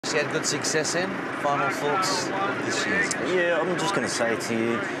race you had good success in? Final thoughts of this year? Yeah, I'm just going to say to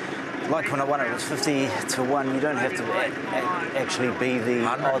you, like when I won it was 50 to 1. You don't have to actually be the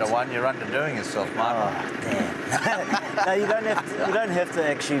 100 to 1. You're underdoing yourself, Mark. Oh, damn. No, you don't have to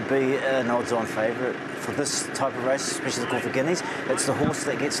actually be an odds-on favourite for this type of race, especially the Caulfield Guineas. It's the horse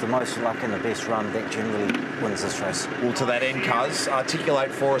that gets the most luck and the best run that generally wins this race. Well, to that end, Cuz,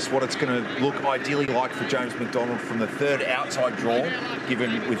 articulate for us what it's going to look ideally like for James McDonald from the third outside draw,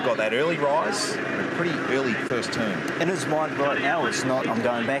 given we've got that early rise and a pretty early first turn. In his mind right now, it's not I'm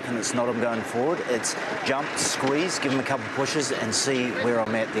going back and it's not I'm going forward. It's jump, squeeze, give him a couple of pushes and see where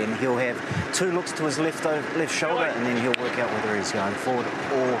I'm at then. He'll have 2 looks to his left shoulder and then he'll work out whether he's going forward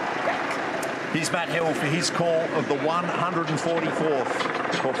or back. Here's Matt Hill for his call of the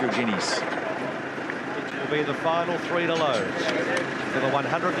 144th Caulfield Guineas. Will be the final 3 to loads for the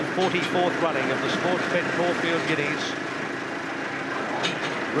 144th running of the Sportsbet Caulfield Guineas.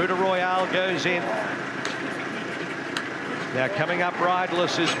 Ruta Royale goes in. Now coming up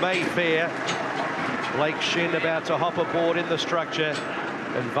riderless is Mayfair. Blake Shin about to hop aboard in the structure.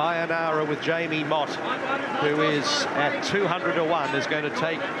 And Vianara with Jamie Mott, who is at 200 to 1, is going to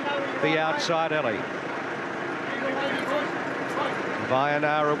take the outside alley.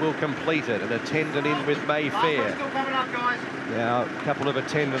 Vianara will complete it, an attendant in with Mayfair. Now, a couple of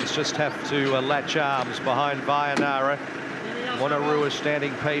attendants just have to latch arms behind Vianara. Monarua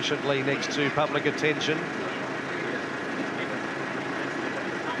standing patiently next to public attention.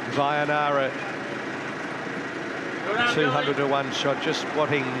 Vianara, 200 to 1 shot, just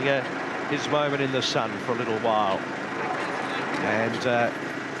wanting his moment in the sun for a little while. And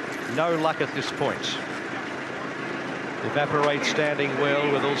no luck at this point. Evaporate standing well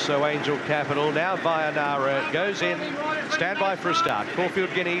with also Angel Capital. Now Vianara goes in. Stand by for a start.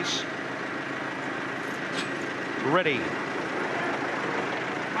 Caulfield Guineas. Ready.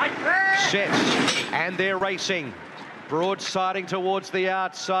 Set. And they're racing. Broadsiding towards the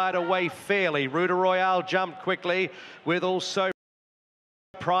outside, away fairly. Ruta Royale jumped quickly with also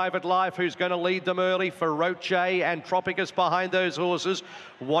Private Life, who's going to lead them early. Feroce and Tropicus behind those horses.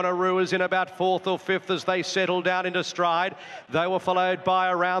 Wanarua's in about 4th or 5th as they settle down into stride. They were followed by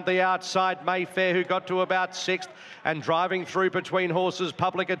around the outside Mayfair, who got to about 6th, and driving through between horses.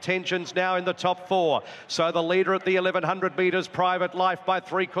 Public Attention's now in the top 4. So the leader at the 1100 metres, Private Life, by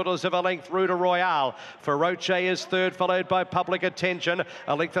 3/4 of a length, Ruta Royale. Feroce is 3rd, followed by Public Attention.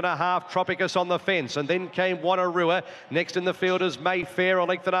 A length and a half, Tropicus on the fence. And then came Wanarua. Next in the field is Mayfair, a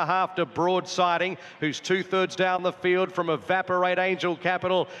length and a half to Broadsiding, who's 2/3 down the field from Evaporate, Angel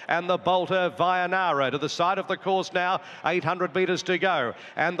Capital and the bolter Vianara. To the side of the course now, 800 metres to go.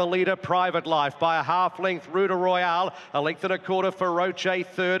 And the leader, Private Life, by a half length, Ruta Royale. A length and a quarter, Feroce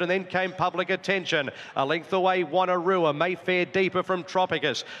 3rd, and then came Public Attention. A length away, Wanarua. Mayfair deeper from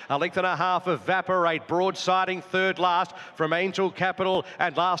Tropicus. A length and a half, Evaporate. Broadsiding 3rd last from Angel Capital,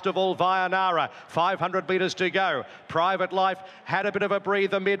 and last of all, Vianara. 500 metres to go. Private Life had a bit of a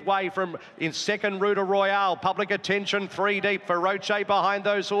breather midway from in 2nd, Ruta Royale. Public Attention 3 deep. Feroce behind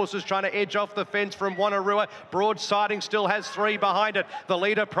those horses, trying to edge off the fence from Wanarua. Broadsiding still has 3 behind it. The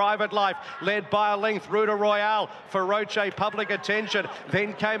leader, Private Life, led by a length, Ruta Royale. Feroce, Public Attention.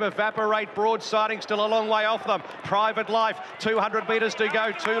 Then came Evaporate. Broadsiding still a long way off them. Private Life, 200 metres to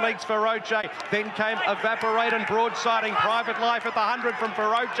go. 2 lengths, Feroce. Then came Evaporate and Broadsiding. Private Life at the 100 from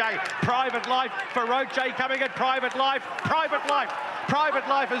Feroce. Private Life, Feroce coming at Private Life. Private Life. Private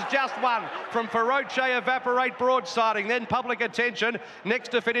Life has just won from Feroce, Evaporate, Broadsiding, then Public Attention.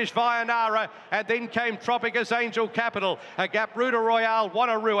 Next to finish, Vianara, and then came Tropicus, Angel Capital. A gap, Ruta Royale,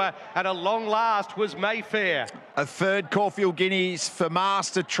 Wanarua, and a long last was Mayfair. A 3rd Caulfield Guineas for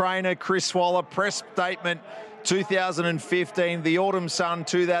master trainer Chris Waller. Press statement 2015, the Autumn Sun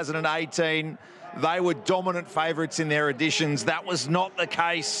 2018. They were dominant favourites in their editions. That was not the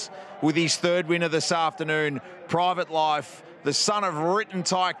case with his 3rd winner this afternoon. Private Life, the son of Written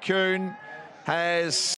Tycoon, has